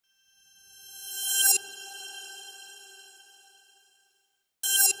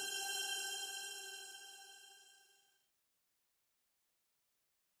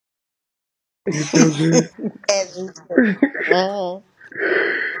You feel good? As usual. Mhm.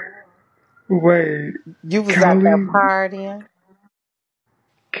 Wait, You was out there Callie, partying.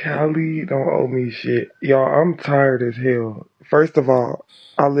 Callie don't owe me shit. Y'all, I'm tired as hell. First of all,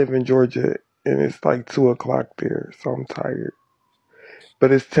 I live in Georgia and it's like 2 o'clock there, so I'm tired.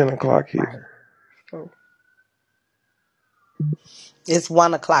 But it's 10 o'clock here, so It's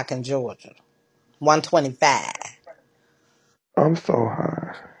 1 o'clock in Georgia. 1:25. I'm so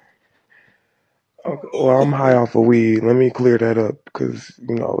high. Okay, well, I'm high off of weed. Let me clear that up because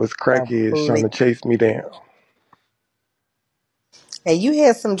it's crackheads trying Please. to chase me down. And you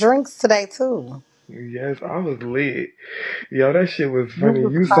had some drinks today too. Yes, I was lit. Yo, that shit was You funny.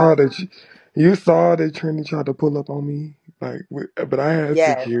 was You saw fine. that. You saw that Trinity tried to pull up on me, like, but I had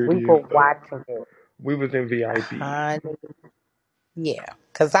Yes, we security and were stuff. watching it. We was in VIP. Honey. Yeah.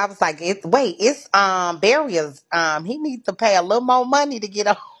 Cause I was like, wait, it's barriers. He needs to pay a little more money to get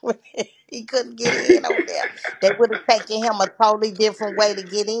over there. He couldn't get in over there. They would have taken him a totally different way to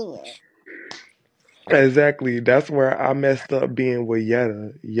get in. Exactly. That's where I messed up being with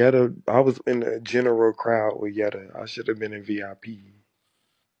Yetta. Yetta, I was in the general crowd with Yetta. I should have been in VIP.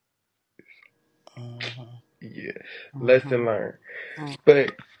 Mhm, Yeah. Lesson mhm, learned. mhm,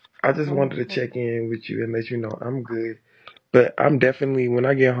 But I just wanted to mhm. check in with you and let you know I'm good. But I'm definitely, when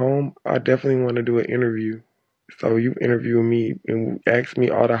I get home, I definitely want to do an interview. So you interview me and ask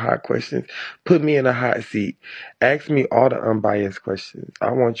me all the hot questions. Put me in a hot seat. Ask me all the unbiased questions.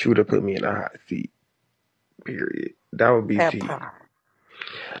 I want you to put me in a hot seat. Period. That would be That tea. part.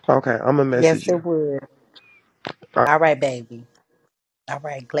 Okay, I'm gonna message Yes, you. it would. All All right, baby. All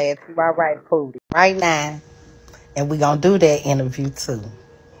right, glad you all right, Pootie. Right now. And we gonna do that interview too.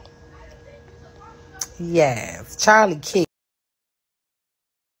 Yes. Charlie kicking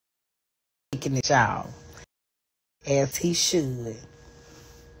it y'all. As he should.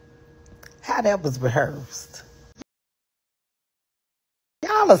 How that was rehearsed.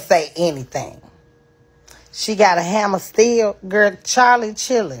 Y'all will say anything. She got a hammer still. Girl, Charlie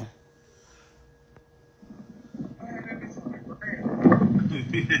chilling.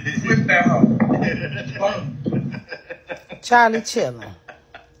 Charlie chilling.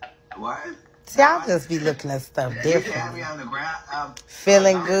 What? See, I just be looking at stuff differently.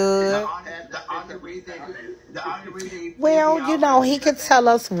 Feeling good. Well, he could tell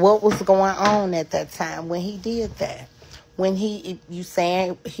us what was going on at that time when he did that. When you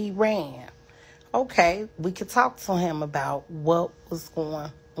saying he ran. Okay, we could talk to him about what was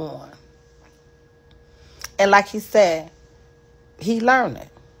going on. And like he said, he learned it.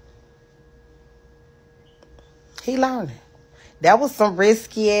 He learned it. That was some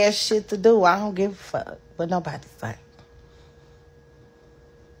risky ass shit to do. I don't give a fuck what nobody say.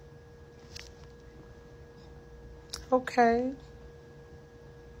 Okay.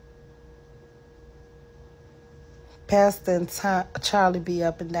 Pastor and Charlie be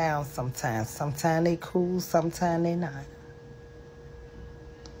up and down sometimes. Sometimes they cool, sometimes they not.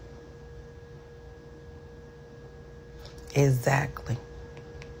 Exactly.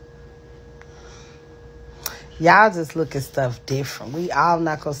 Y'all just look at stuff different. We all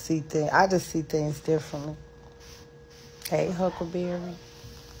not gonna see things. I just see things differently. Hey, Huckleberry.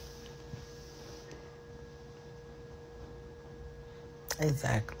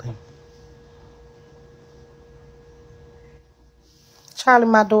 Exactly. Charlie,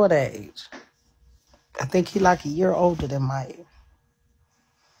 my daughter age. I think he like a year older than Maya.